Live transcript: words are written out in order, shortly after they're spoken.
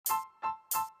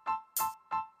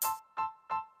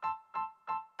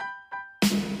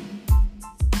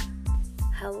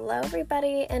Hello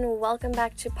everybody, and welcome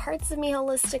back to Parts of Me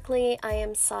Holistically. I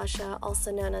am Sasha,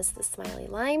 also known as the Smiley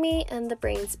Limey and the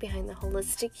brains behind the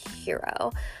Holistic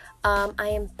Hero. I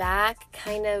am back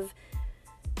kind of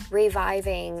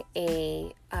reviving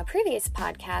a previous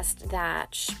podcast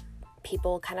that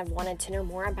people kind of wanted to know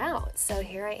more about. So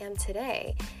here I am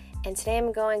today. And today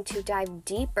I'm going to dive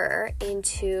deeper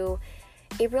into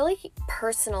a really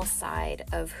personal side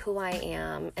of who I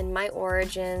am and my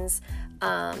origins,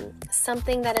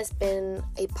 something that has been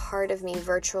a part of me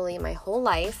virtually my whole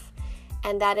life,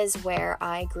 and that is where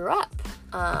I grew up.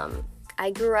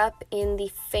 I grew up in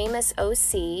the famous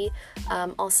OC,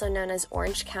 also known as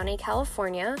Orange County,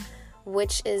 California,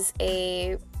 which is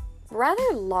a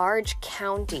rather large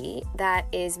county that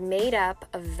is made up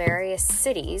of various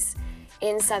cities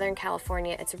in Southern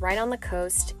California. It's right on the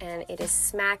coast, and it is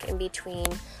smack in between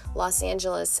Los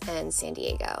Angeles and San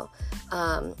Diego.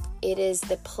 It is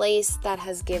the place that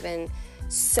has given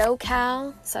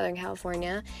SoCal, Southern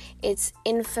California, its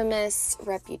infamous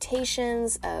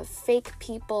reputations of fake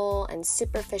people and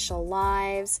superficial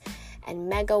lives and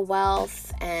mega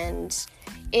wealth, and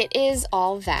it is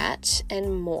all that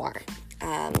and more.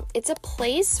 It's a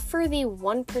place for the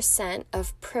 1%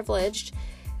 of privileged,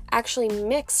 actually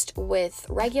mixed with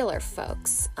regular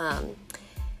folks.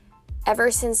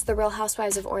 Ever since The Real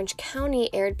Housewives of Orange County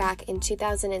aired back in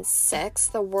 2006,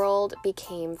 the world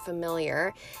became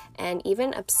familiar and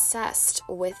even obsessed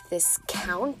with this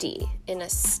county in a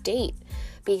state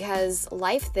because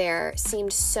life there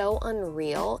seemed so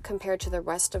unreal compared to the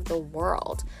rest of the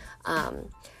world.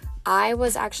 I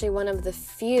was actually one of the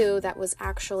few that was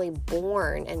actually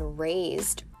born and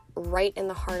raised right in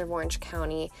the heart of Orange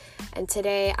County, and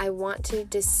today I want to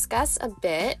discuss a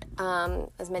bit,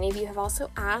 as many of you have also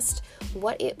asked,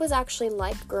 what it was actually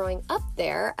like growing up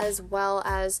there, as well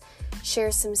as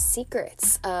share some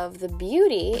secrets of the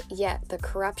beauty yet the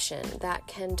corruption that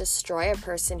can destroy a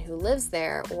person who lives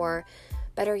there, or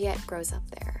better yet, grows up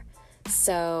there.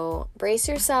 So brace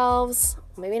yourselves,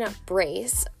 maybe not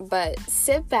brace, but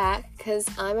sit back, because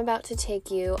I'm about to take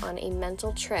you on a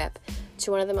mental trip to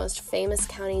one of the most famous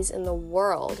counties in the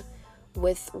world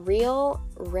with real,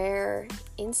 rare,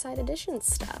 inside edition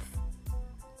stuff.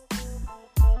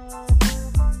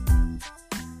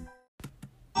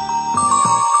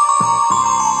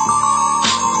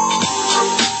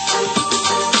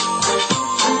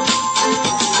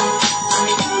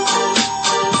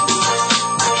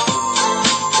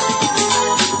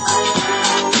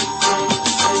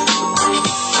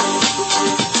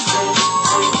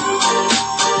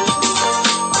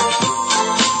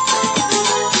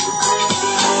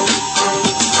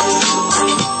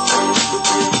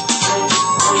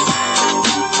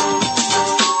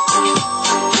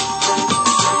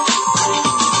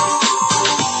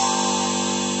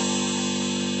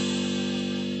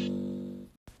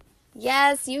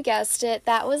 Yes, you guessed it.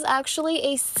 That was actually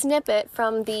a snippet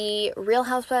from the Real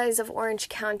Housewives of Orange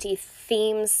County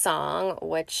theme song,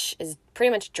 which is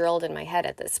pretty much drilled in my head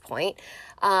at this point.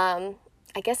 I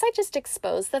guess I just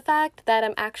exposed the fact that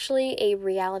I'm actually a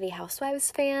reality housewives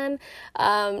fan,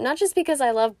 not just because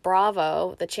I love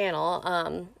Bravo, the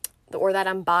channel, or that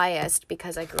I'm biased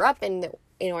because I grew up in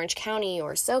Orange County,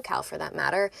 or SoCal for that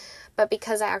matter, but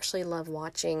because I actually love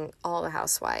watching all the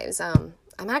housewives.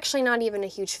 I'm actually not even a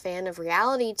huge fan of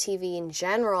reality TV in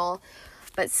general,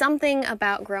 but something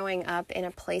about growing up in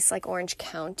a place like Orange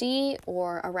County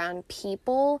or around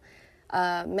people,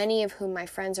 many of whom my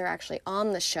friends are actually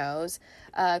on the shows,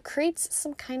 creates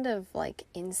some kind of like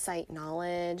insight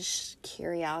knowledge,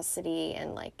 curiosity,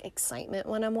 and like excitement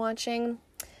when I'm watching.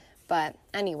 But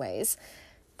anyways,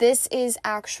 this is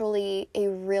actually a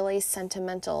really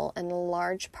sentimental and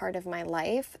large part of my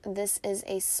life. This is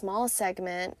a small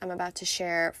segment I'm about to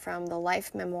share from the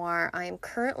life memoir I am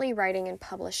currently writing and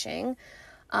publishing.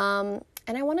 And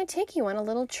I want to take you on a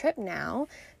little trip now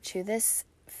to this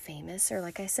famous, or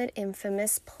like I said,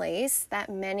 infamous place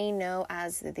that many know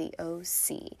as the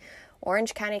OC,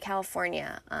 Orange County,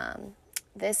 California.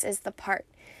 This is the part.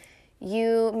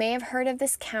 You may have heard of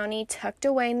this county tucked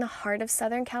away in the heart of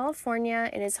Southern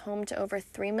California. It is home to over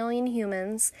 3 million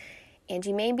humans, and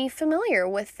you may be familiar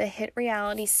with the hit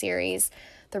reality series,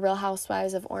 The Real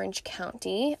Housewives of Orange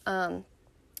County,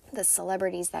 the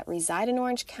celebrities that reside in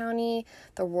Orange County,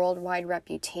 the worldwide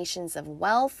reputations of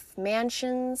wealth,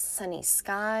 mansions, sunny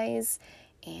skies,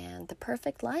 and the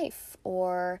perfect life.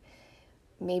 Or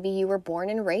maybe you were born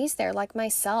and raised there like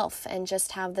myself and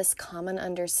just have this common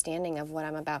understanding of what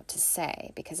I'm about to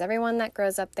say, because everyone that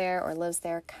grows up there or lives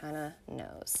there kind of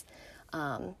knows.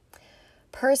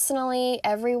 Personally,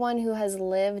 everyone who has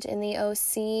lived in the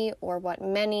OC, or what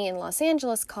many in Los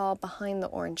Angeles call behind the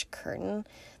orange curtain,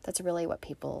 that's really what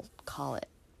people call it.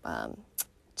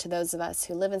 To those of us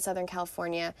who live in Southern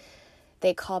California,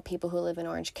 they call people who live in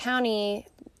Orange County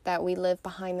that we live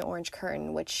behind the orange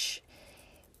curtain, which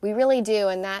we really do,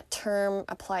 and that term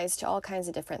applies to all kinds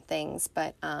of different things.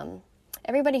 But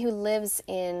everybody who lives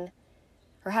in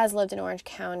or has lived in Orange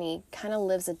County kind of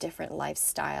lives a different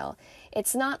lifestyle.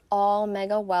 It's not all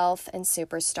mega wealth and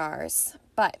superstars,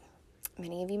 but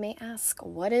many of you may ask,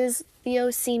 what is the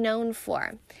OC known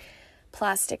for?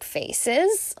 Plastic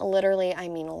faces, literally, I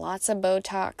mean lots of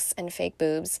Botox and fake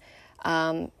boobs,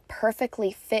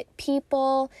 perfectly fit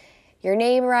people. Your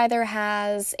neighbor either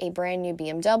has a brand new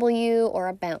BMW or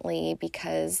a Bentley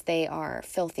because they are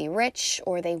filthy rich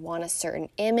or they want a certain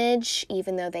image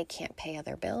even though they can't pay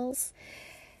other bills.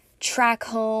 Track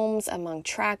homes among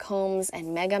track homes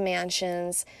and mega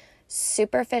mansions,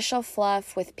 superficial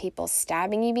fluff with people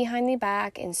stabbing you behind the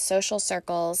back in social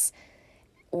circles,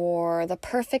 or the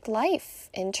perfect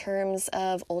life in terms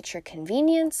of ultra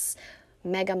convenience,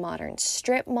 mega modern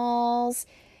strip malls.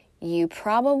 You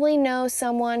probably know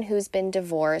someone who's been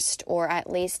divorced, or at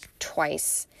least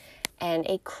twice, and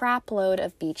a crap load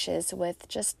of beaches with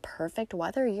just perfect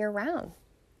weather year-round.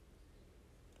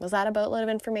 Was that a boatload of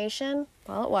information?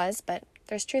 Well, it was, but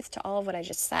there's truth to all of what I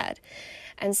just said.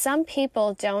 And some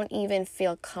people don't even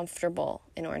feel comfortable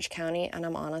in Orange County, and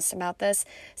I'm honest about this.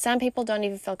 Some people don't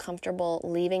even feel comfortable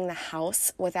leaving the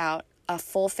house without a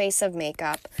full face of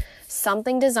makeup,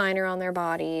 something designer on their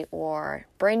body, or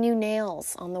brand new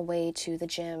nails on the way to the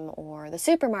gym or the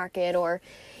supermarket, or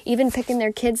even picking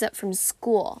their kids up from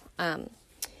school.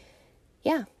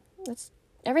 Yeah, that's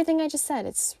everything I just said.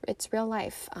 It's real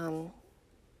life.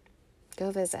 Go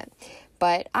visit.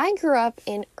 But I grew up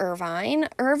in Irvine.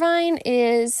 Irvine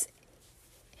is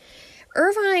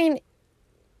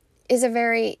a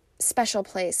very special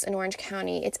place in Orange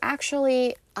County. It's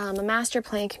actually a master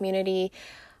plan community,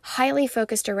 highly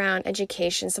focused around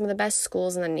education. Some of the best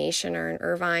schools in the nation are in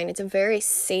Irvine. It's a very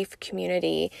safe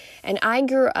community. And I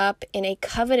grew up in a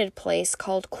coveted place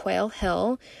called Quail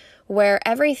Hill, where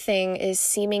everything is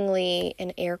seemingly,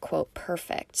 an air quote,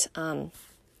 perfect.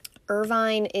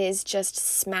 Irvine is just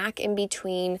smack in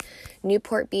between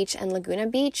Newport Beach and Laguna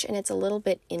Beach, and it's a little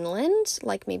bit inland,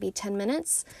 like maybe 10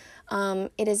 minutes.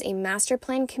 It is a master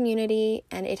plan community,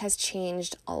 and it has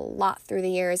changed a lot through the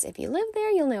years. If you live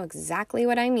there, you'll know exactly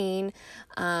what I mean.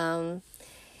 I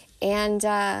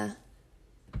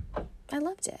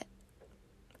loved it.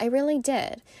 I really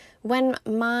did. When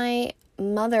my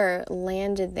mother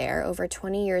landed there over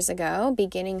 20 years ago,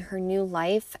 beginning her new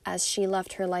life as she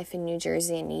left her life in New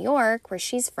Jersey and New York, where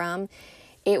she's from,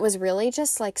 it was really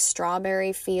just like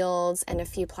strawberry fields and a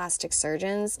few plastic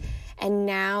surgeons. And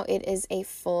now it is a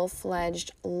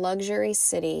full-fledged luxury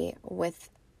city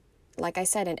with, like I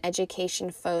said, an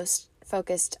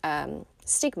education-focused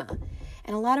stigma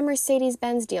and a lot of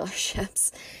Mercedes-Benz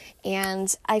dealerships.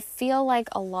 And I feel like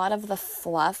a lot of the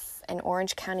fluff and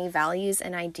Orange County values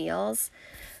and ideals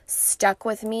stuck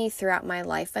with me throughout my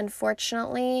life,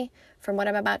 unfortunately, from what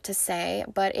I'm about to say,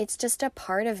 but it's just a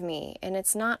part of me, and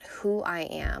it's not who I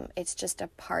am. It's just a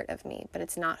part of me, but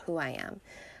it's not who I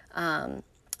am.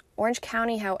 Orange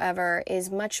County, however,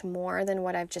 is much more than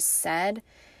what I've just said.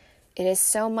 It is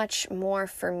so much more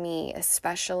for me,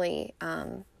 especially.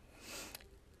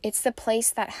 It's the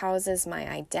place that houses my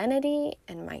identity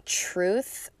and my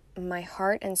truth, my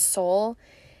heart and soul,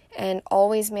 and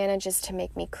always manages to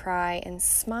make me cry and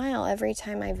smile every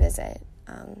time I visit.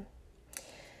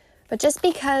 But just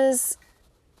because,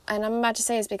 and I'm about to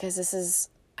say this because this is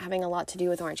having a lot to do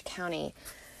with Orange County,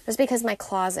 just because my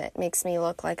closet makes me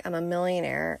look like I'm a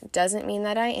millionaire doesn't mean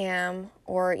that I am,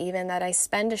 or even that I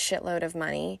spend a shitload of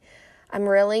money. I'm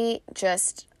really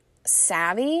just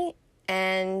savvy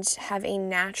and have a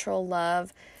natural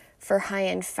love for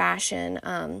high-end fashion.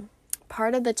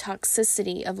 Part of the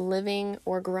toxicity of living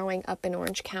or growing up in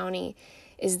Orange County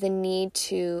is the need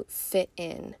to fit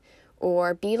in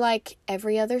or be like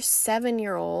every other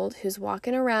 7-year-old who's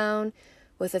walking around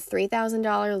with a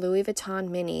 $3,000 Louis Vuitton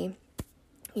mini.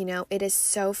 You know, it is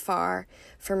so far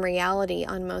from reality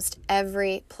on most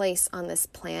every place on this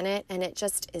planet, and it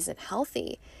just isn't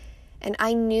healthy. And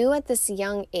I knew at this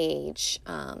young age,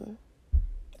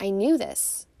 I knew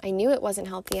this. I knew it wasn't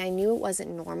healthy. I knew it wasn't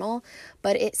normal,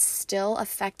 but it still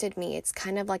affected me. It's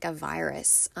kind of like a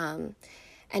virus. And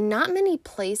not many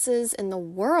places in the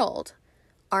world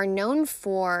are known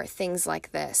for things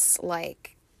like this,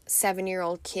 like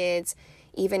 7-year-old kids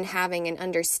even having an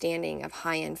understanding of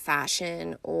high-end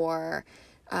fashion, or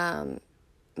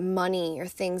money or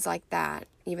things like that,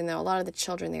 even though a lot of the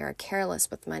children there are careless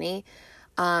with money.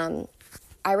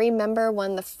 I remember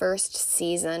when the first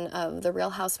season of The Real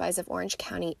Housewives of Orange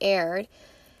County aired.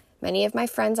 Many of my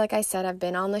friends, like I said, have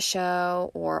been on the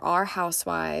show or are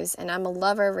housewives, and I'm a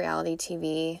lover of reality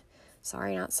TV.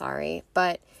 Sorry, not sorry.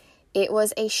 But it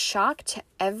was a shock to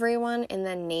everyone in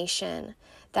the nation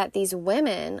that these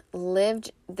women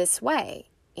lived this way.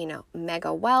 You know,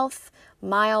 mega wealth,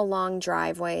 mile-long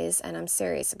driveways, and I'm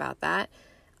serious about that.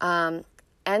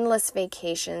 Endless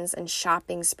vacations and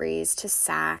shopping sprees to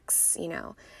Saks, you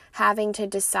know, having to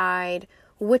decide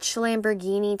which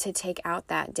Lamborghini to take out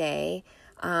that day,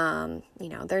 you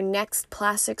know, their next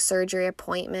plastic surgery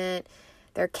appointment,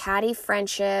 their catty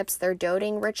friendships, their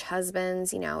doting rich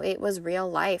husbands, you know, it was real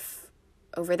life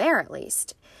over there at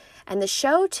least. And the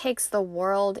show takes the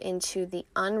world into the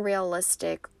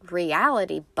unrealistic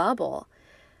reality bubble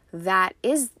that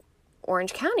is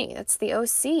Orange County. That's the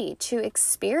OC, to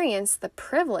experience the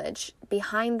privilege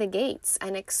behind the gates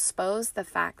and expose the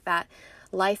fact that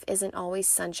life isn't always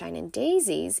sunshine and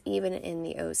daisies, even in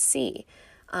the OC.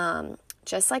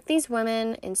 Just like these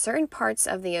women in certain parts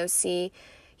of the OC,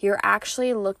 you're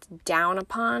actually looked down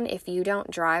upon if you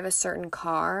don't drive a certain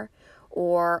car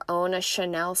or own a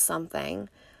Chanel something.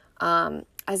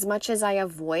 As much as I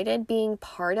avoided being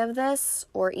part of this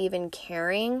or even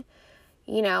caring,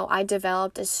 you know, I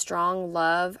developed a strong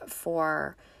love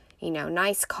for, you know,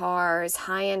 nice cars,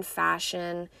 high-end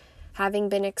fashion, having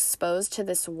been exposed to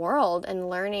this world and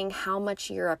learning how much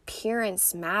your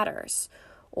appearance matters,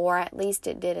 or at least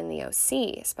it did in the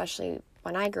OC, especially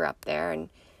when I grew up there. And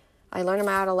I learned in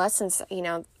my adolescence, you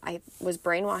know, I was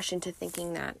brainwashed into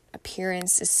thinking that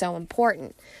appearance is so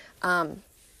important.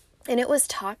 And it was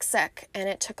toxic, and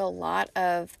it took a lot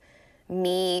of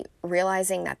me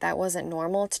realizing that that wasn't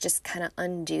normal to just kind of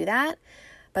undo that.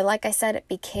 But like I said, it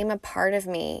became a part of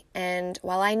me. And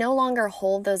while I no longer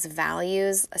hold those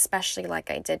values, especially like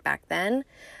I did back then,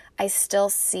 I still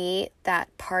see that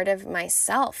part of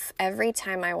myself every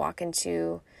time I walk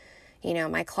into, you know,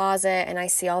 my closet and I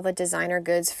see all the designer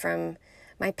goods from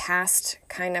my past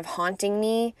kind of haunting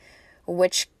me,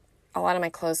 which a lot of my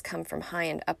clothes come from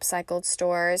high-end upcycled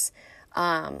stores.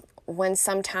 When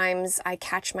sometimes I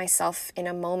catch myself in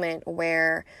a moment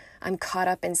where I'm caught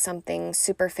up in something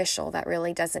superficial that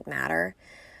really doesn't matter.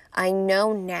 I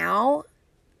know now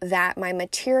that my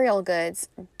material goods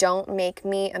don't make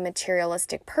me a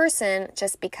materialistic person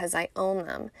just because I own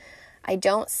them. I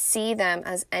don't see them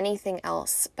as anything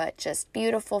else but just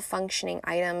beautiful functioning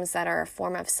items that are a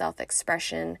form of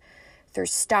self-expression through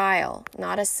style,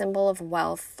 not a symbol of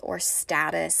wealth or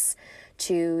status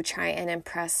to try and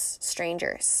impress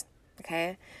strangers.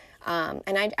 Okay.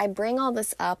 And I bring all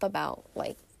this up about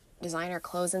like designer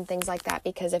clothes and things like that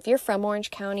because if you're from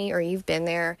Orange County or you've been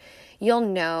there, you'll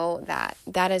know that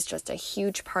that is just a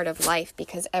huge part of life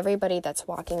because everybody that's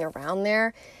walking around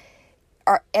there,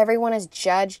 everyone is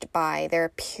judged by their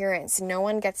appearance. No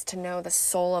one gets to know the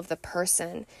soul of the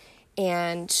person.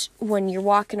 And when you're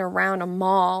walking around a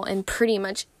mall and pretty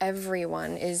much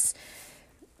everyone is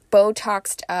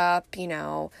Botoxed up, you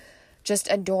know,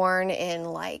 just adorned in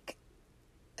like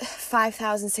 $5,000,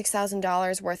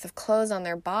 $6,000 worth of clothes on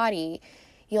their body,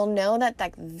 you'll know that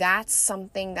like that's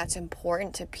something that's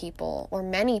important to people, or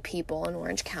many people in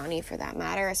Orange County for that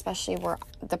matter, especially where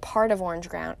the part of Orange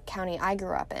County I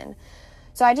grew up in.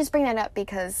 So I just bring that up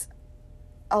because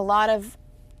a lot of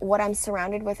what I'm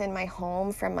surrounded with in my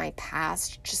home from my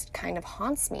past just kind of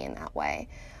haunts me in that way.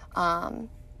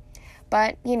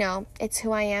 But, you know, it's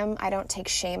who I am. I don't take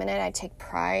shame in it. I take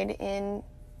pride in,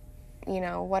 you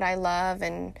know, what I love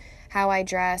and how I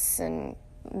dress and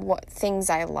what things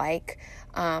I like.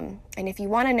 And if you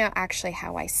want to know actually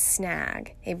how I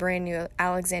snag a brand new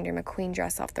Alexander McQueen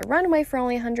dress off the runway for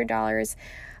only $100,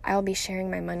 I'll be sharing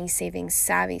my money saving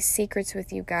savvy secrets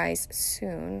with you guys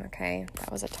soon. Okay,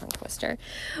 that was a tongue twister.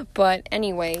 But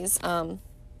anyways,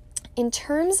 in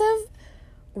terms of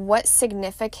what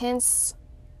significance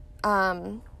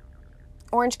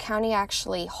Orange County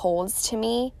actually holds to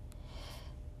me,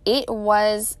 it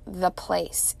was the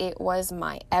place. It was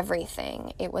my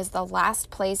everything. It was the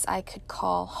last place I could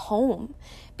call home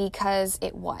because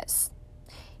it was.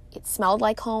 It smelled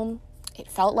like home. It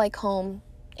felt like home.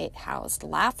 It housed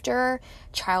laughter,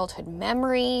 childhood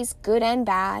memories, good and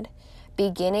bad,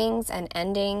 beginnings and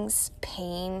endings,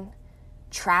 pain,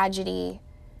 tragedy,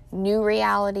 new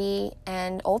reality,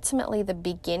 and ultimately the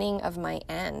beginning of my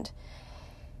end.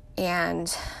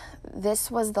 And this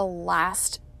was the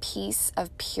last piece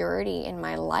of purity in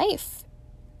my life,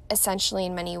 essentially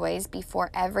in many ways, before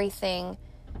everything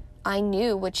I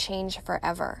knew would change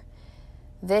forever.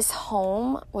 this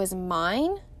home was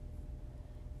mine,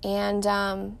 and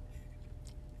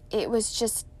it was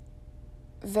just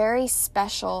very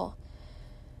special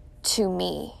to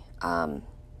me.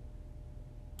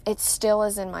 It still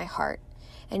is in my heart,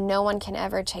 and no one can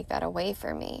ever take that away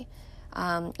from me.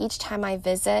 Each time I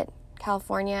visit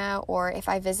California, or if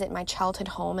I visit my childhood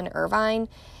home in Irvine,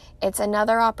 it's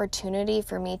another opportunity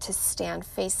for me to stand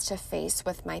face to face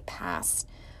with my past,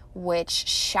 which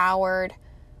showered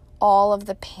all of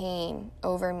the pain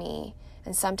over me.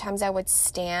 And sometimes I would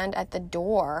stand at the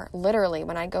door, literally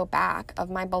when I go back, of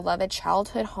my beloved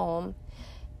childhood home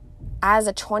as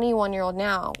a 21-year-old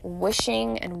now,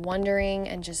 wishing and wondering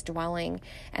and just dwelling.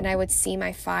 And I would see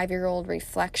my 5-year-old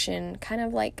reflection kind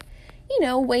of like,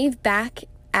 wave back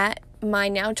at my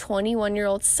now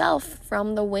 21-year-old self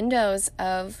from the windows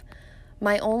of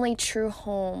my only true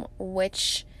home,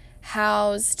 which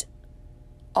housed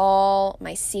all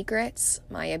my secrets,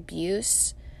 my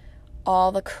abuse,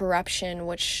 all the corruption,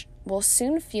 which will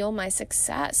soon fuel my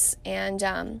success. And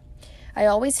I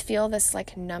always feel this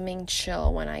like numbing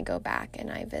chill when I go back and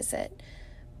I visit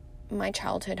my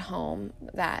childhood home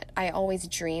that I always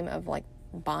dream of like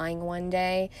buying one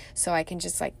day, so I can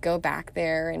just like go back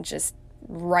there and just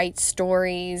write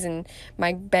stories in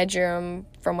my bedroom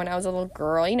from when I was a little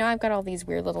girl. I've got all these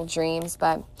weird little dreams,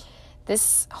 but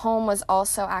this home was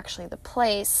also actually the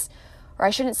place, or I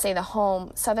shouldn't say the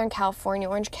home, Southern California,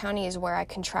 Orange County is where I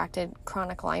contracted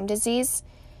chronic Lyme disease,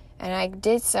 and I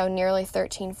did so nearly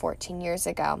 14 years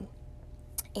ago.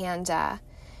 And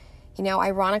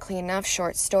ironically enough,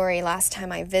 short story, last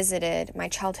time I visited my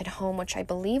childhood home, which I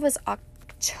believe was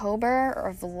October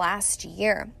of last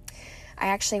year, I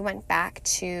actually went back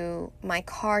to my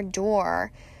car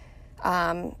door.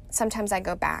 Sometimes I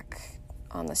go back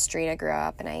on the street I grew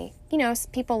up, and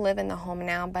people live in the home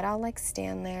now, but I'll like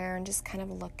stand there and just kind of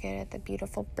look at the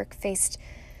beautiful brick-faced,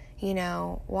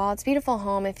 wall. It's a beautiful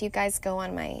home. If you guys go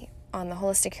on the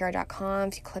holistichero.com,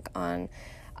 if you click on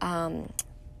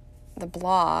the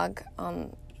blog,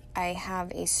 I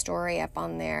have a story up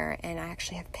on there, and I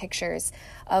actually have pictures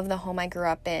of the home I grew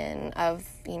up in, of,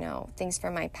 things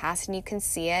from my past, and you can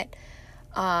see it.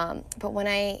 But when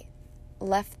I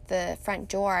left the front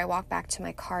door, I walked back to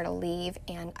my car to leave,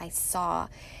 and I saw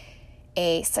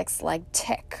a 6-legged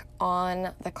tick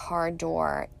on the car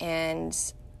door, and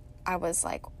I was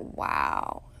like,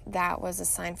 wow, that was a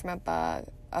sign from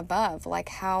above. Like,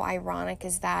 how ironic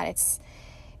is that?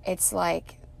 It's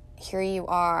like, here you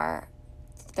are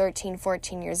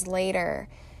 14 years later,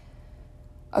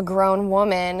 a grown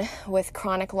woman with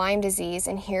chronic Lyme disease,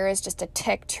 and here is just a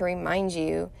tick to remind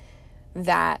you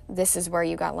that this is where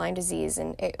you got Lyme disease.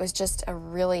 And it was just a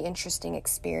really interesting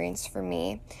experience for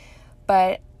me.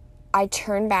 But I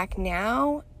turn back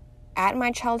now at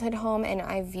my childhood home, and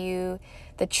I view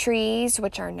the trees,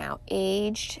 which are now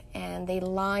aged, and they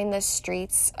line the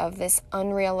streets of this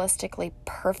unrealistically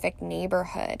perfect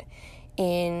neighborhood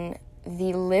in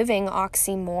the living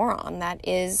oxymoron that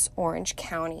is Orange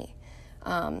County.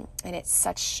 And it's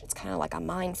kind of like a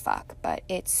mind fuck, but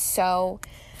it's so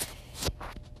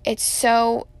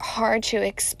hard to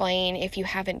explain if you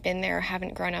haven't been there or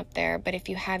haven't grown up there. But if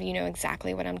you have, you know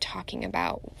exactly what I'm talking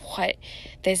about, what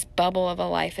this bubble of a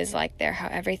life is like there, how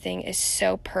everything is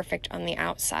so perfect on the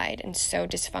outside and so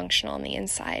dysfunctional on the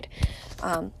inside.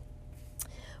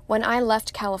 When I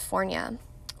left California,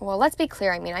 well, let's be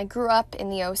clear. I grew up in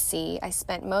the OC. I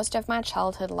spent most of my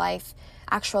childhood life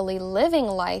actually living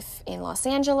life in Los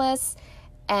Angeles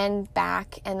and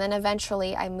back, and then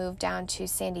eventually I moved down to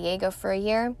San Diego for a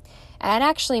year. And I'd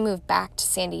actually moved back to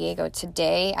San Diego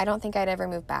today. I don't think I'd ever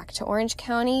move back to Orange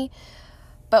County.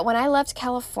 But when I left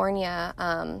California,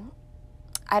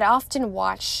 I'd often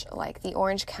watch like the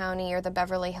Orange County or the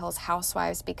Beverly Hills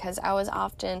Housewives because I was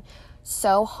often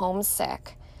so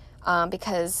homesick.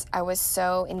 Because I was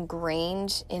so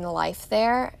ingrained in life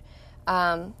there.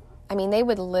 They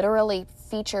would literally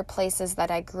feature places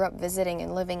that I grew up visiting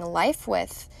and living life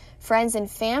with, friends and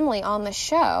family on the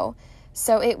show.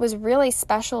 So it was really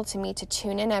special to me to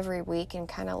tune in every week and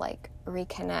kind of like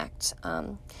reconnect.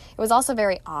 It was also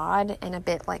very odd and a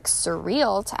bit like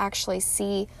surreal to actually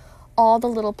see all the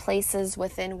little places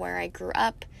within where I grew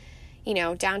up,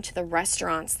 down to the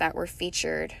restaurants that were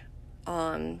featured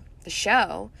on the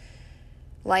show.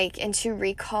 And to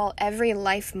recall every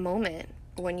life moment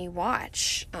when you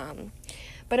watch.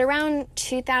 But around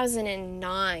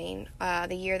 2009,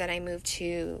 the year that I moved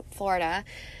to Florida,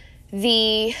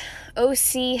 the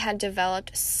OC had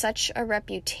developed such a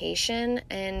reputation,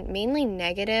 and mainly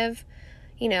negative,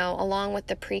 along with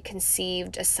the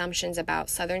preconceived assumptions about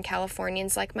Southern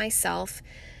Californians like myself,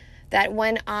 that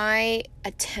when I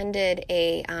attended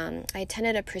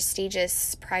a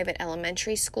prestigious private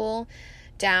elementary school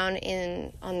down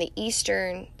on the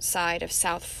eastern side of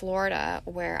South Florida,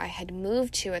 where I had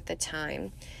moved to at the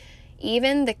time,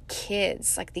 even the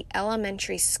kids, like the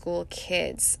elementary school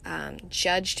kids,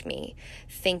 judged me,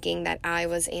 thinking that I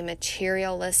was a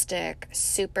materialistic,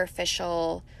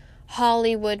 superficial,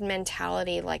 Hollywood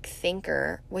mentality like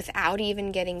thinker without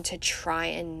even getting to try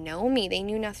and know me. They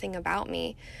knew nothing about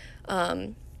me.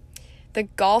 The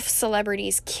golf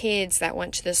celebrities' kids that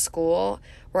went to the school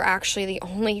were actually the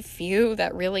only few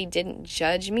that really didn't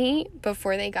judge me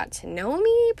before they got to know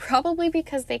me, probably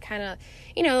because they kind of,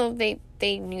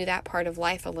 they knew that part of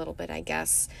life a little bit, I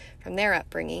guess, from their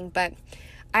upbringing. But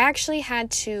I actually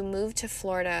had to move to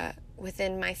Florida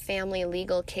within my family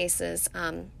legal cases.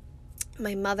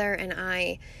 My mother and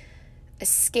I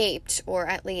escaped, or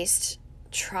at least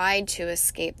tried to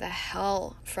escape the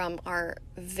hell from our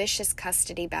vicious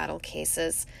custody battle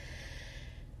cases,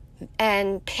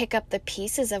 and pick up the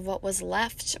pieces of what was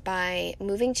left by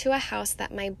moving to a house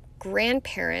that my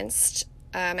grandparents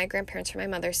from my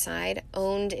mother's side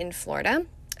owned in Florida,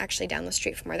 actually down the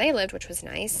street from where they lived, which was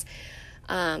nice.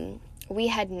 We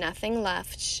had nothing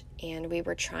left, and we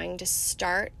were trying to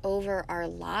start over our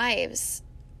lives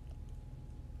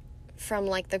from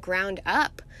like the ground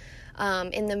up,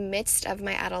 in the midst of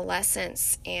my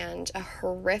adolescence and a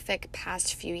horrific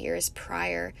past few years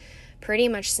prior, pretty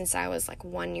much since I was like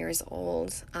 1 year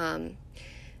old.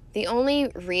 The only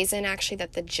reason actually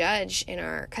that the judge in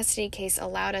our custody case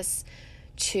allowed us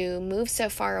to move so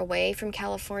far away from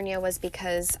California was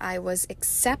because I was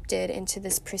accepted into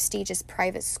this prestigious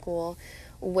private school,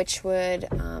 which would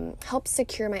help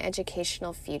secure my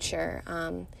educational future.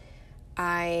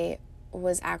 I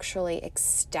was actually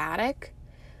ecstatic,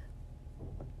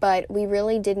 but we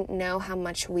really didn't know how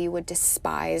much we would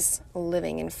despise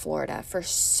living in Florida for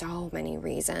so many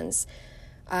reasons.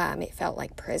 It felt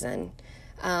like prison.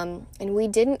 And we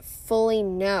didn't fully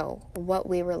know what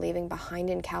we were leaving behind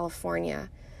in California,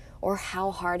 or how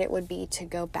hard it would be to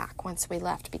go back once we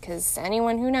left, because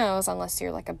anyone who knows, unless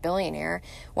you're like a billionaire,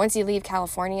 once you leave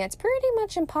California, it's pretty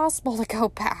much impossible to go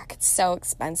back. It's so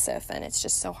expensive, and it's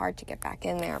just so hard to get back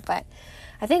in there. But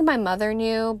I think my mother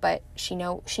knew, but she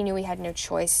knew we had no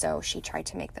choice, so she tried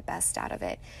to make the best out of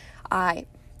it. I,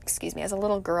 as a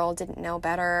little girl, didn't know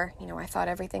better. I thought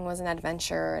everything was an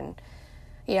adventure, and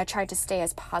I tried to stay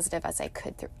as positive as I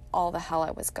could through all the hell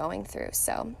I was going through.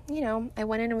 So, I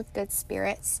went in with good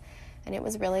spirits, and it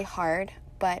was really hard,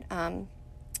 but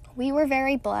we were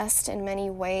very blessed in many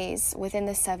ways within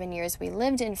the 7 years we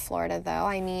lived in Florida, though.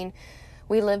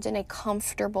 We lived in a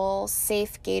comfortable,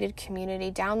 safe, gated community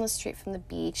down the street from the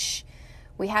beach.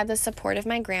 We had the support of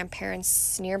my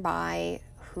grandparents nearby,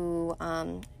 who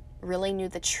really knew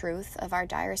the truth of our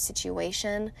dire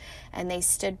situation, and they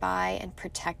stood by and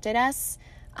protected us.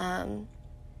 I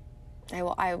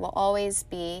will always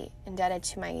be indebted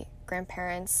to my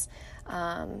grandparents.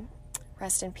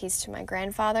 Rest in peace to my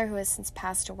grandfather, who has since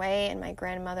passed away, and my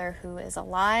grandmother, who is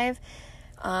alive.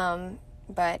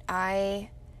 But I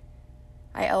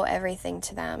owe everything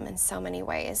to them in so many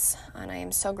ways, and I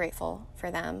am so grateful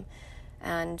for them.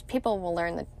 And people will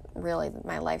learn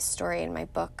my life story in my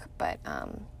book, but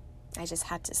I just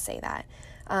had to say that.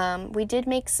 We did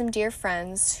make some dear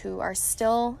friends who are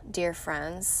still dear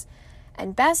friends.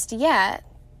 And best yet,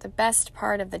 the best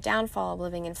part of the downfall of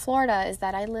living in Florida is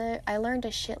that I learned a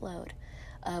shitload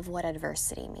of what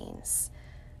adversity means.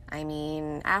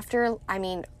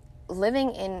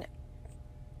 Living in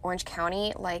Orange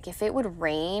County, like if it would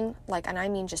rain, and I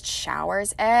mean just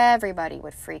showers, everybody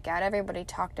would freak out. Everybody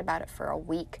talked about it for a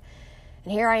week.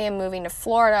 And here I am moving to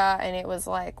Florida, and it was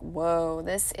like, whoa,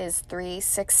 this is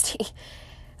 360.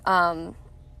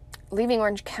 Leaving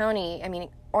Orange County,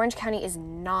 Orange County is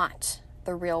not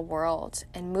the real world.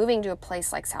 And moving to a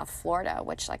place like South Florida,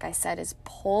 which, like I said, is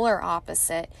polar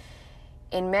opposite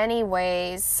in many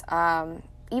ways,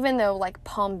 even though like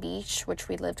Palm Beach, which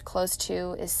we lived close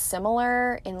to, is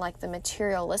similar in like the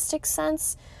materialistic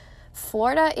sense,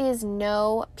 Florida is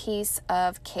no piece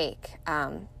of cake.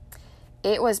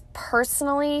 It was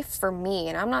personally, for me,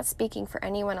 and I'm not speaking for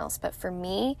anyone else, but for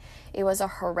me, it was a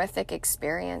horrific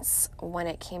experience when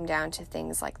it came down to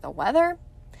things like the weather.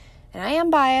 And I am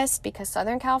biased because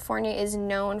Southern California is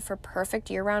known for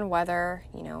perfect year-round weather,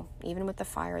 even with the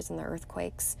fires and the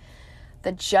earthquakes.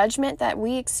 The judgment that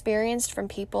we experienced from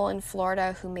people in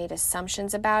Florida who made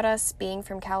assumptions about us being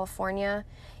from California,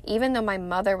 even though my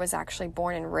mother was actually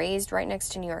born and raised right next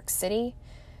to New York City,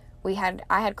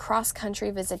 I had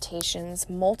cross-country visitations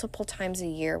multiple times a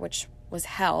year, which was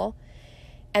hell.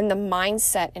 And the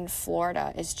mindset in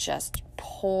Florida is just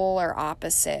polar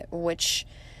opposite, which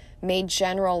made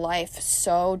general life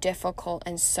so difficult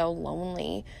and so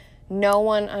lonely. No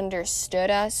one understood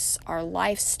us, our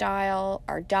lifestyle,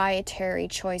 our dietary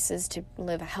choices to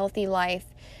live a healthy life.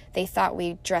 They thought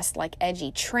we dressed like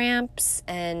edgy tramps,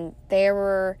 and there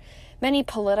were many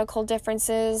political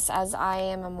differences, as I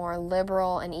am a more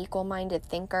liberal and equal-minded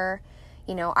thinker.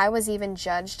 You know, I was even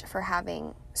judged for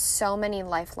having so many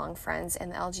lifelong friends in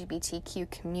the LGBTQ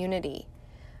community,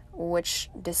 which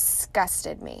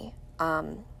disgusted me,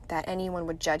 that anyone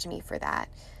would judge me for that,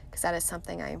 because that is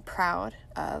something I am proud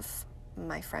of,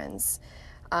 my friends.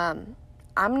 I'm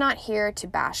not here to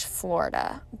bash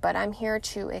Florida, but I'm here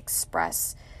to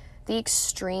express the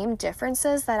extreme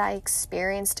differences that I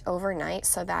experienced overnight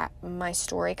so that my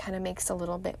story kind of makes a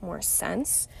little bit more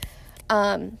sense.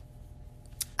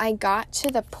 I got to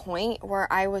the point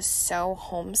where I was so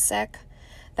homesick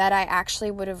that I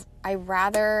actually would have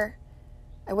rather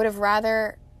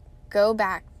go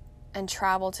back and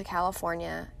travel to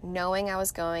California knowing I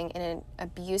was going in an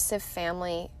abusive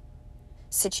family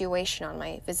situation on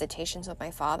my visitations with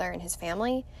my father and his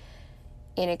family,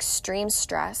 in extreme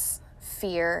stress,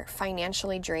 fear,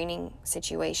 financially draining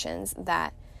situations,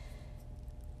 that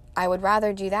I would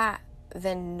rather do that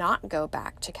than not go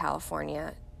back to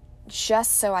California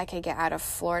just so I could get out of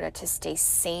Florida to stay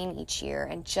sane each year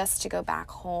and just to go back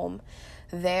home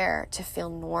there to feel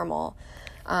normal.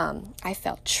 I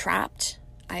felt trapped.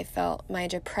 I felt my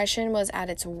depression was at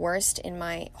its worst in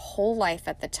my whole life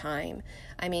at the time.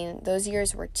 I mean, those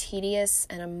years were tedious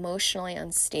and emotionally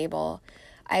unstable.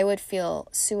 I would feel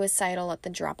suicidal at the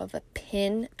drop of a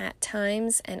pin at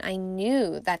times, and I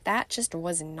knew that that just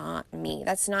was not me.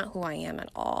 That's not who I am at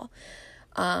all.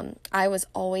 I was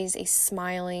always a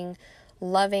smiling,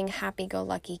 loving,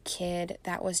 happy-go-lucky kid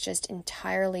that was just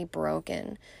entirely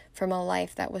broken from a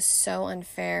life that was so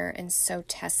unfair and so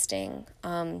testing.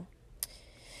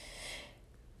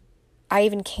 I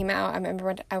even came out, I remember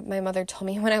when my mother told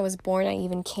me when I was born, I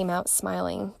even came out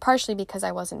smiling, partially because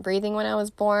I wasn't breathing when I was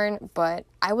born, but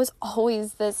I was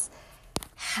always this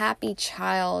happy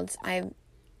child. I've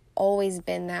always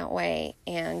been that way,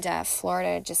 and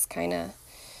Florida just kind of,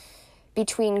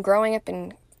 between growing up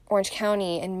in Orange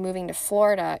County and moving to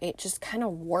Florida, it just kind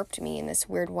of warped me in this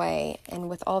weird way, and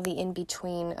with all the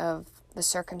in-between of the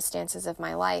circumstances of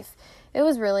my life, it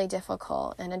was really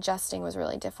difficult, and adjusting was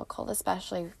really difficult,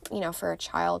 especially, for a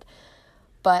child.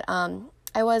 But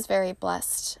I was very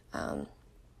blessed. I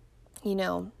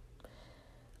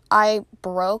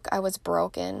was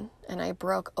broken, and I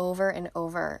broke over and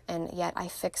over, and yet I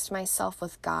fixed myself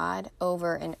with God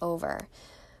over and over.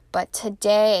 But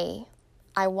today,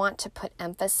 I want to put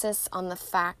emphasis on the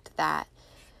fact that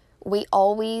we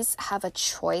always have a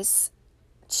choice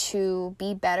to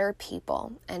be better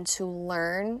people and to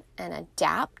learn and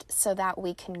adapt so that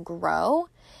we can grow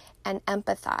and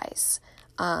empathize.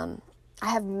 I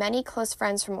have many close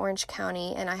friends from Orange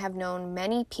County, and I have known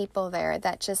many people there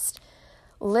that just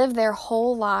live their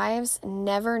whole lives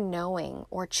never knowing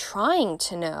or trying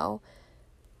to know,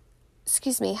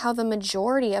 how the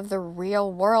majority of the real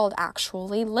world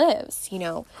actually lives.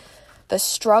 The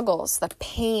struggles, the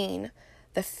pain,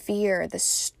 the fear, the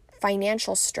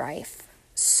financial strife,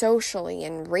 socially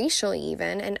and racially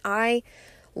even. And I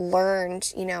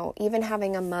learned, even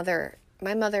having a mother,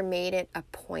 my mother made it a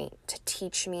point to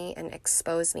teach me and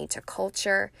expose me to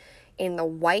culture in the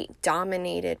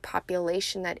white-dominated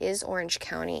population that is Orange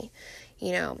County.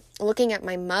 Looking at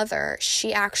my mother,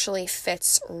 she actually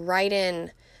fits right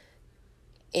in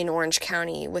Orange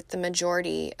County with the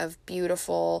majority of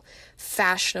beautiful,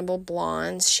 fashionable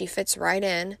blondes. She fits right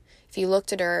in. If you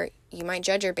looked at her, you might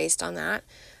judge her based on that.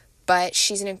 But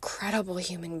she's an incredible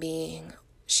human being.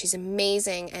 She's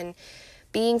amazing. And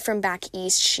being from back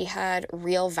east, she had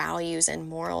real values and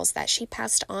morals that she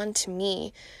passed on to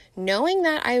me, knowing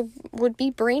that I would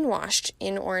be brainwashed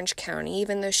in Orange County,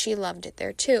 even though she loved it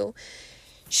there too.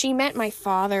 She met my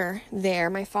father there.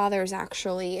 My father is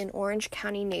actually an Orange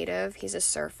County native. He's a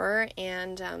surfer,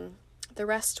 and the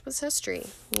rest was history,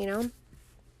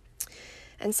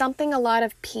 And something a lot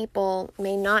of people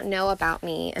may not know about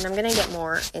me, and I'm going to get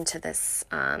more into this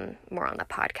more on the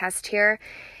podcast here,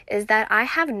 is that I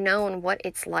have known what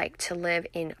it's like to live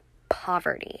in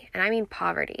poverty. And I mean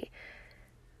poverty.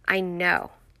 I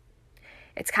know.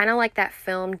 It's kind of like that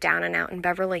film Down and Out in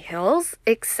Beverly Hills,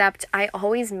 except I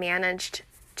always managed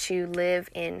to live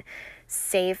in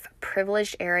safe,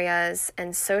 privileged areas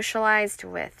and socialized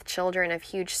with children of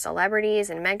huge celebrities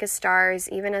and megastars,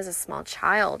 even as a small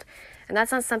child. And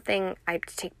that's not something I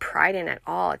take pride in at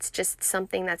all. It's just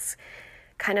something that's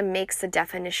kind of makes the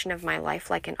definition of my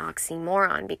life like an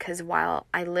oxymoron, because while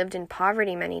I lived in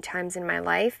poverty many times in my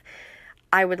life,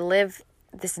 I would live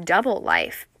this double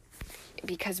life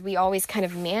because we always kind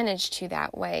of managed to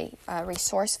that way,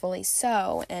 resourcefully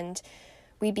so, and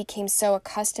we became so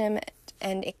accustomed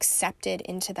and accepted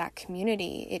into that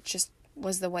community. It just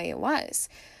was the way it was.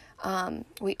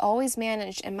 We always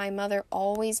managed, and my mother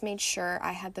always made sure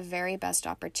I had the very best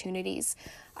opportunities.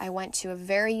 I went to a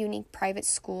very unique private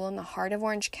school in the heart of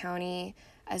Orange County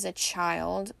as a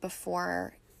child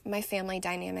before my family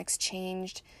dynamics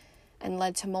changed and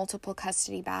led to multiple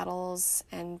custody battles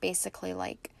and basically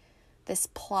like this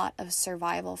plot of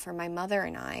survival for my mother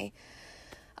and I.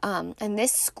 And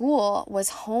this school was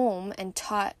home and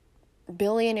taught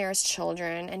billionaires'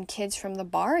 children and kids from the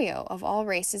barrio of all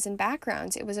races and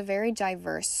backgrounds. It was a very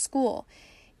diverse school.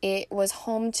 It was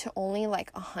home to only like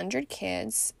 100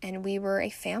 kids, and we were a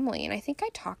family. And I think I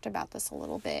talked about this a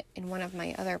little bit in one of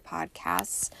my other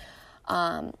podcasts.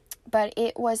 But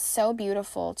it was so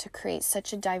beautiful to create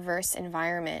such a diverse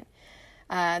environment.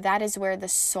 That is where the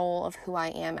soul of who I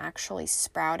am actually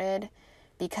sprouted,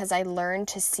 because I learned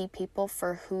to see people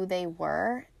for who they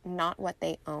were, not what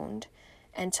they owned,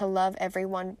 and to love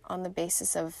everyone on the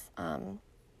basis of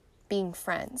being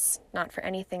friends, not for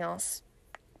anything else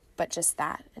but just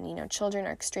that. And, you know, children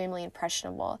are extremely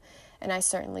impressionable, and I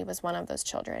certainly was one of those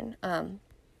children.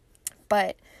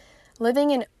 But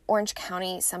living in Orange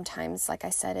County sometimes, like I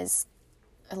said, is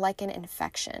like an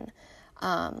infection.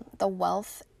 The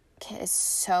wealth is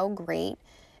so great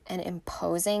and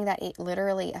imposing that it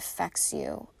literally affects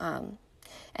you.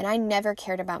 And I never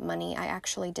cared about money. I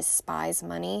actually despise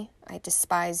money. I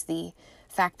despise the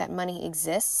fact that money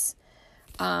exists.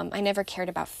 I never cared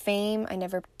about fame. I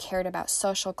never cared about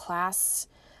social class.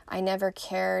 I never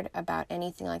cared about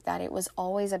anything like that. It was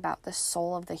always about the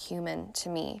soul of the human to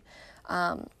me.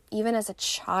 Even as a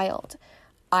child,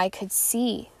 I could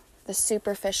see the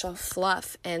superficial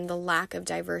fluff and the lack of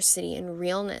diversity and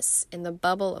realness in the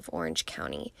bubble of Orange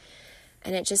County.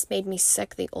 And it just made me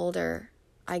sick the older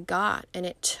I got. And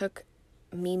it took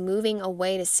me moving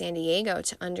away to San Diego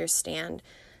to understand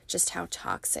just how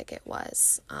toxic it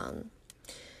was.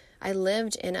 I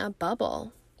lived in a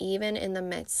bubble, even in the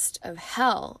midst of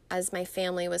hell, as my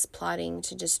family was plotting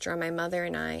to destroy my mother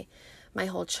and I, my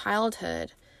whole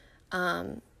childhood.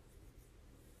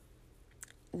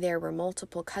 There were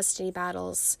multiple custody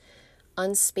battles,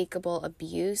 unspeakable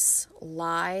abuse,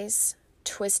 lies,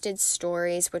 twisted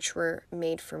stories which were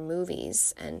made for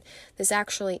movies. And this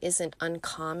actually isn't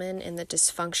uncommon in the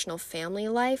dysfunctional family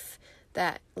life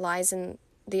that lies in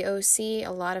the OC.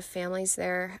 A lot of families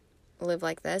there live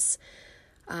like this.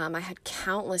 I had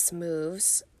countless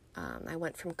moves. I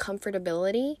went from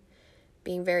comfortability,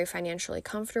 being very financially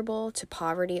comfortable, to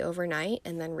poverty overnight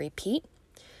and then repeat.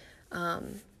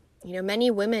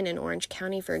 Many women in Orange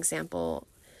County, for example,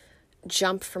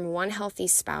 jump from one healthy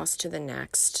spouse to the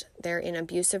next. They're in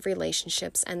abusive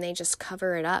relationships and they just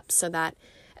cover it up so that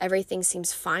everything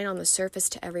seems fine on the surface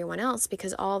to everyone else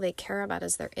because all they care about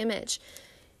is their image.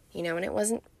 And it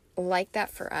wasn't like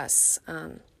that for us.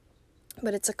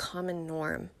 But it's a common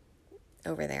norm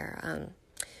over there.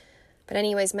 But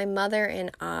anyways, my mother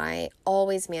and I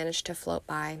always managed to float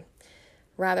by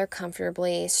rather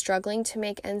comfortably, struggling to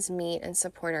make ends meet and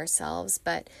support ourselves.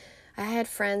 But I had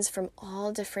friends from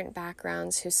all different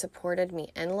backgrounds who supported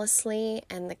me endlessly,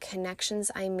 and the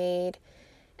connections I made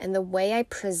and the way I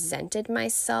presented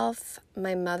myself,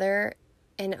 my mother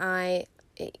and I,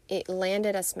 it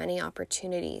landed us many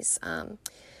opportunities.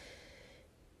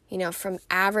 From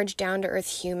average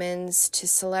down-to-earth humans to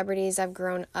celebrities I've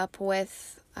grown up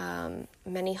with,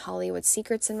 many Hollywood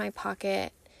secrets in my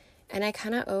pocket, and I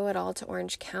kind of owe it all to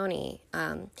Orange County.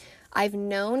 I've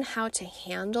known how to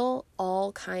handle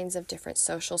all kinds of different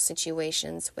social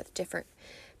situations with different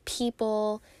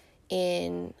people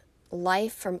in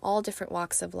life from all different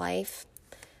walks of life.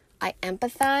 I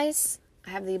empathize. I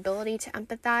have the ability to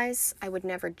empathize. I would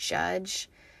never judge.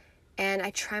 And I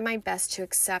try my best to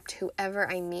accept whoever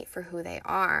I meet for who they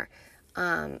are,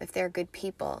 if they're good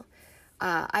people.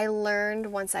 I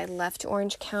learned once I left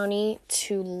Orange County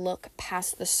to look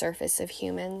past the surface of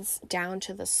humans down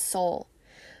to the soul.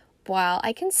 While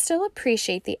I can still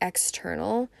appreciate the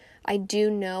external, I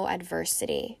do know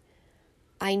adversity.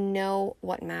 I know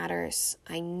what matters.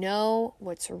 I know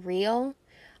what's real.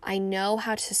 I know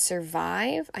how to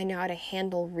survive. I know how to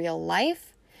handle real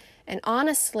life. And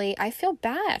honestly, I feel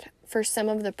bad for some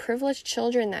of the privileged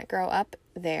children that grow up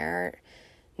there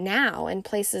now in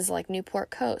places like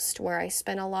Newport Coast, where I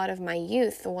spent a lot of my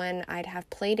youth when I'd have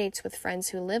play dates with friends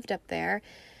who lived up there.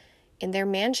 in their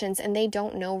mansions, and they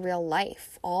don't know real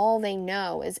life. All they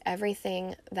know is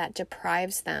everything that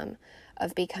deprives them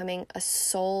of becoming a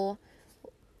soulful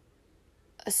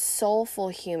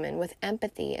human with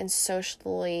empathy and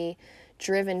socially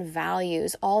driven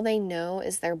values. All they know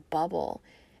is their bubble.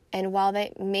 And while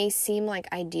that may seem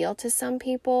like ideal to some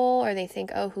people, or they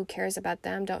think, oh, who cares about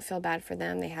them? Don't feel bad for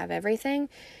them. They have everything.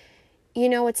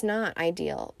 It's not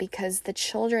ideal, because the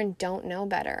children don't know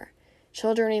better.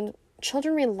 Children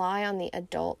rely on the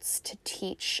adults to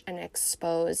teach and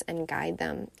expose and guide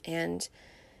them. And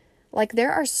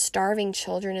there are starving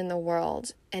children in the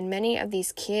world, and many of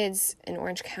these kids in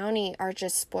Orange County are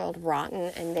just spoiled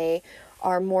rotten, and they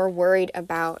are more worried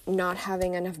about not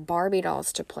having enough Barbie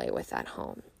dolls to play with at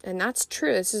home. And that's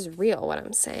true. This is real, what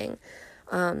I'm saying.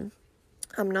 I'm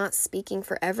not speaking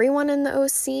for everyone in the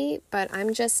OC, but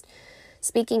I'm just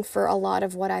speaking for a lot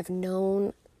of what I've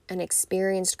known and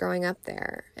experienced growing up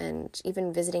there and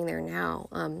even visiting there now.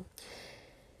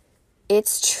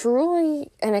 It's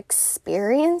truly an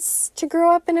experience to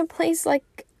grow up in a place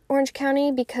like Orange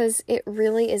County, because it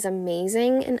really is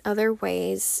amazing in other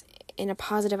ways. In a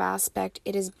positive aspect,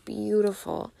 it is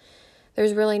beautiful.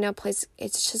 There's really no place.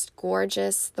 It's just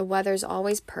gorgeous. The weather's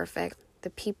always perfect. The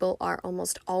people are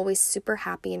almost always super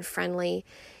happy and friendly,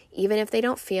 even if they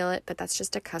don't feel it, but that's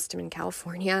just a custom in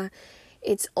California.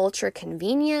 It's ultra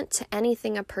convenient to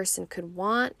anything a person could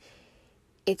want.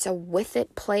 It's a with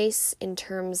it place in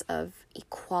terms of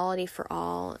equality for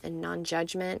all and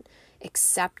non-judgment,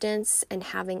 acceptance, and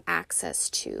having access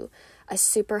to a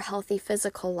super healthy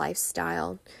physical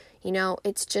lifestyle.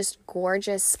 It's just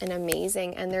gorgeous and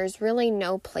amazing, and there's really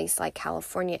no place like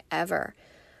California ever.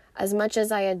 As much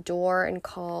as I adore and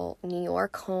call New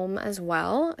York home as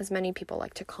well, as many people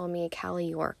like to call me a Cali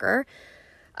Yorker,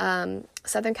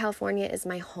 Southern California is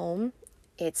my home.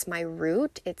 It's my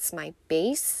root. It's my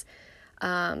base.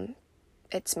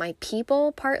 It's my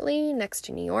people, partly, next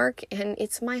to New York, and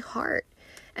it's my heart.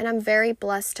 And I'm very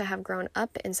blessed to have grown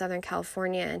up in Southern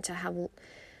California and to have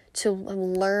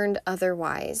learned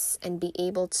otherwise and be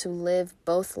able to live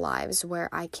both lives where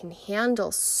I can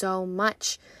handle so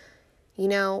much.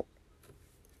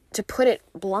 To put it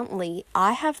bluntly,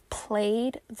 I have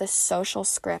played the social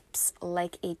scripts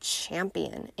like a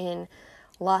champion in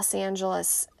Los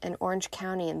Angeles and Orange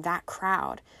County and that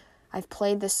crowd. I've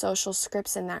played the social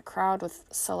scripts in that crowd with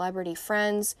celebrity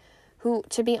friends who,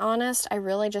 to be honest, I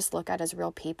really just look at as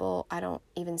real people. I don't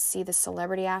even see the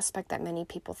celebrity aspect that many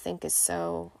people think is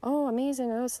so, oh,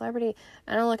 amazing, oh, celebrity.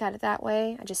 I don't look at it that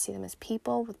way. I just see them as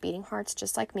people with beating hearts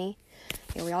just like me.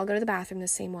 We all go to the bathroom the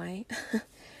same way.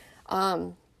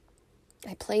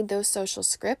 I played those social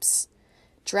scripts,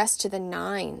 dressed to the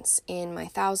nines in my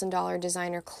 $1,000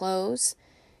 designer clothes,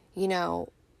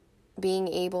 being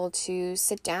able to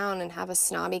sit down and have a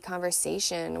snobby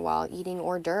conversation while eating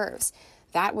hors d'oeuvres.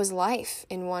 That was life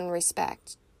in one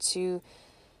respect. To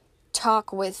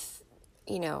talk with,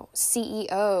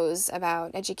 CEOs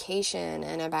about education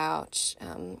and about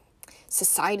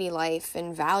society life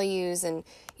and values and,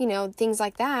 things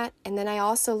like that. And then I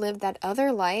also lived that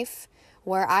other life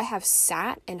where I have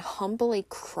sat and humbly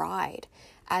cried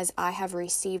as I have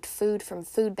received food from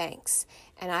food banks.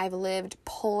 And I've lived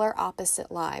polar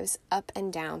opposite lives up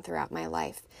and down throughout my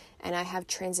life. And I have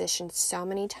transitioned so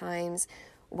many times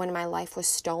when my life was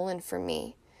stolen from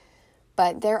me.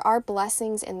 But there are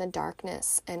blessings in the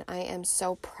darkness, and I am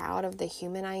so proud of the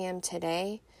human I am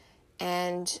today.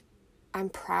 And I'm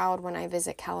proud when I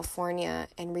visit California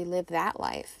and relive that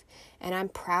life. And I'm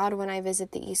proud when I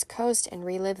visit the East Coast and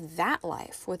relive that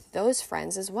life with those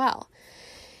friends as well.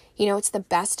 It's the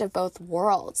best of both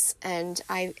worlds. And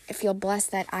I feel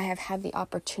blessed that I have had the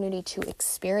opportunity to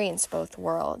experience both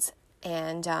worlds.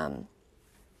 And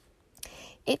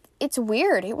it's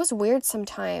weird. It was weird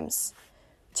sometimes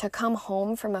to come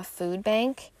home from a food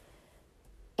bank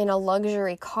in a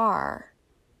luxury car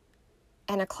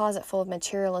and a closet full of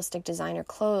materialistic designer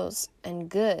clothes and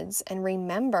goods, and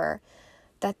remember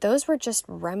that those were just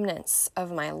remnants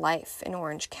of my life in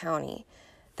Orange County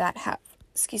that have,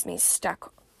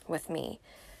 stuck with me.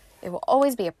 It will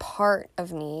always be a part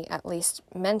of me, at least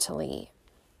mentally.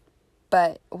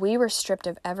 But we were stripped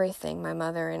of everything, my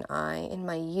mother and I, in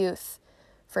my youth,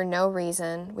 for no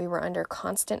reason. We were under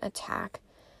constant attack,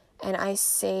 and I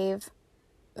save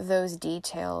those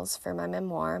details for my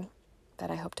memoir that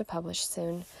I hope to publish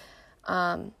soon.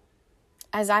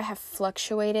 As I have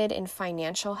fluctuated in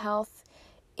financial health,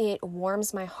 it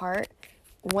warms my heart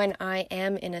when I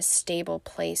am in a stable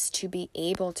place to be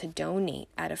able to donate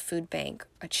at a food bank,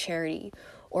 a charity,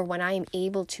 or when I am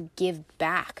able to give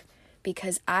back,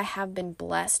 because I have been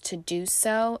blessed to do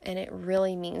so, and it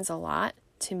really means a lot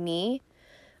to me.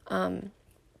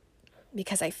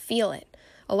 because I feel it.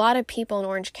 A lot of people in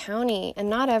Orange County, and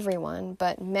not everyone,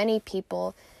 but many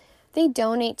people, they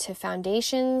donate to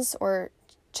foundations or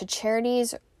to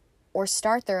charities or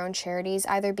start their own charities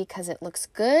either because it looks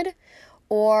good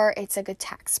or it's a good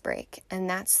tax break. And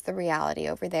that's the reality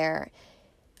over there.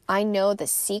 I know the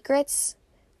secrets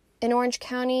in Orange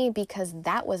County because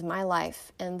that was my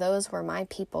life and those were my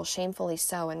people, shamefully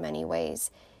so in many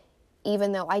ways,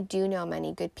 even though I do know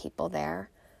many good people there.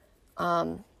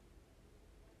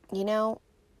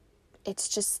 It's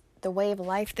just the way of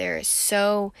life there is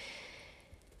so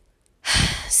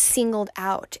singled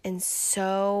out and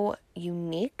so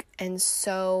unique and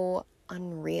so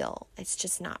unreal. It's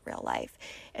just not real life.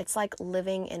 It's like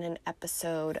living in an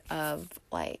episode of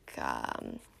like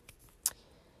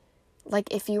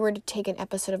if you were to take an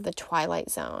episode of The Twilight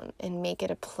Zone and make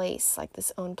it a place, like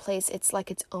this own place, it's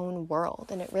like its own world,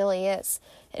 and it really is.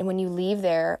 And when you leave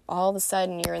there, all of a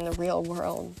sudden you're in the real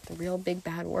world, the real big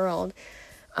bad world.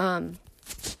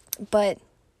 But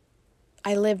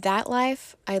I lived that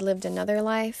life, I lived another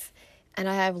life, and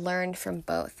I have learned from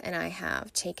both, and I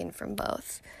have taken from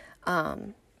both.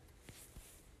 I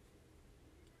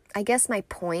guess my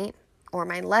point or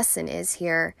my lesson is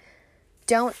here,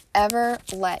 don't ever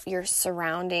let your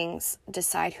surroundings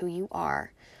decide who you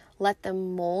are. Let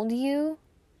them mold you,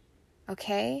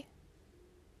 okay?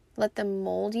 Let them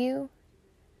mold you,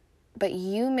 but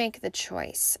you make the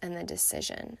choice and the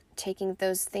decision, taking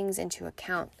those things into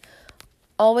account.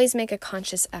 Always make a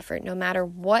conscious effort, no matter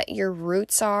what your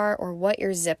roots are or what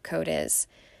your zip code is,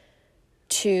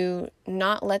 to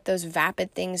not let those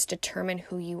vapid things determine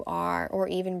who you are or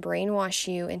even brainwash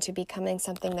you into becoming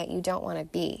something that you don't want to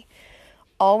be.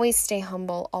 Always stay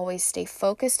humble, always stay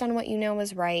focused on what you know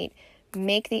is right.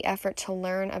 Make the effort to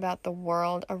learn about the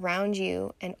world around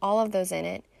you and all of those in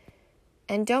it.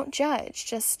 And don't judge,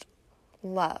 just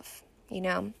love,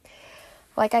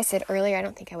 Like I said earlier, I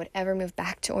don't think I would ever move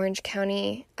back to Orange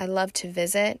County. I love to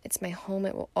visit. It's my home.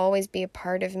 It will always be a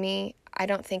part of me. I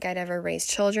don't think I'd ever raise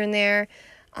children there.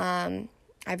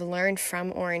 I've learned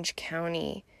from Orange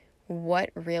County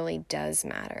what really does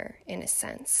matter, in a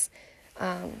sense.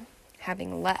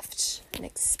 Having left and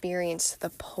experienced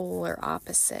the polar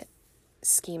opposite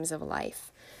schemes of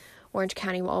life. Orange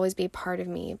County will always be a part of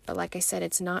me, but like I said,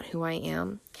 it's not who I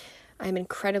am. I'm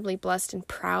incredibly blessed and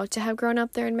proud to have grown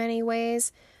up there in many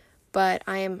ways, but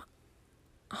I am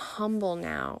humble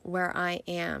now where I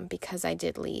am because I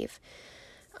did leave.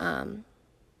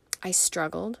 I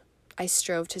struggled, I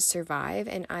strove to survive,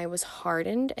 and I was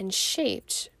hardened and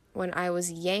shaped when I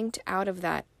was yanked out of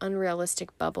that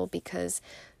unrealistic bubble because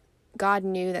God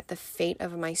knew that the fate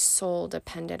of my soul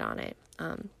depended on it.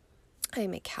 I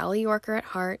am a Cali Yorker at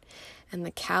heart, and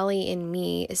the Cali in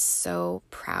me is so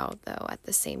proud, though, at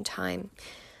the same time.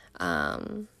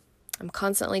 I'm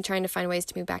constantly trying to find ways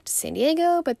to move back to San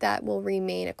Diego, but that will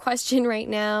remain a question right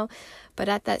now. But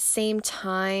at that same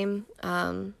time,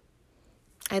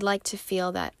 I'd like to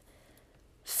feel that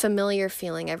familiar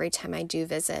feeling every time I do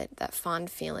visit, that fond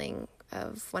feeling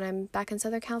of when I'm back in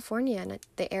Southern California and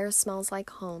the air smells like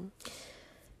home.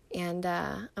 And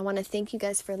I want to thank you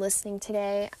guys for listening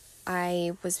today.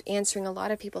 I was answering a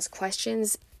lot of people's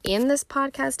questions in this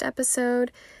podcast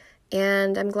episode,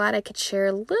 and I'm glad I could share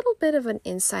a little bit of an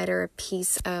insight or a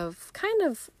piece of kind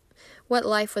of what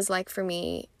life was like for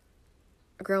me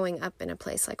growing up in a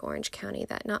place like Orange County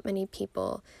that not many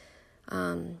people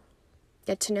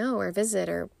get to know or visit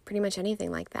or pretty much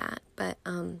anything like that. But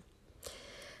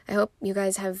I hope you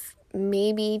guys have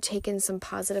maybe taken some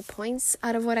positive points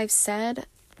out of what I've said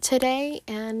today,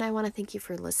 and I want to thank you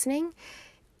for listening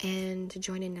and to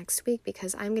join in next week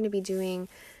because I'm going to be doing,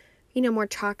 more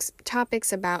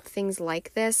topics about things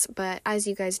like this. But as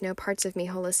you guys know, Parts of Me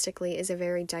Holistically is a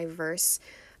very diverse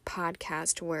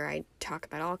podcast where I talk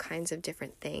about all kinds of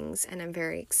different things, and I'm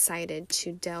very excited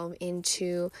to delve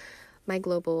into my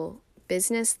global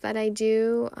business that I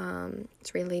do.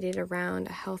 It's related around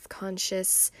a health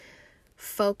conscious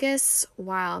focus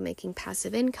while making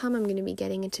passive income. I'm going to be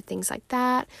getting into things like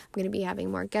that. I'm going to be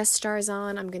having more guest stars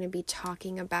on. I'm going to be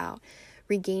talking about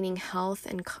regaining health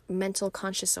and mental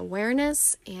conscious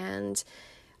awareness, and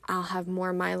I'll have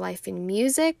more My Life in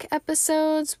Music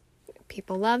episodes.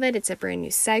 People love it. It's a brand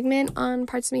new segment on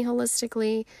Parts of Me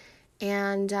Holistically,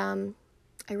 and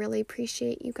I really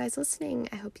appreciate you guys listening.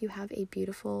 I hope you have a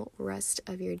beautiful rest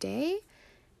of your day,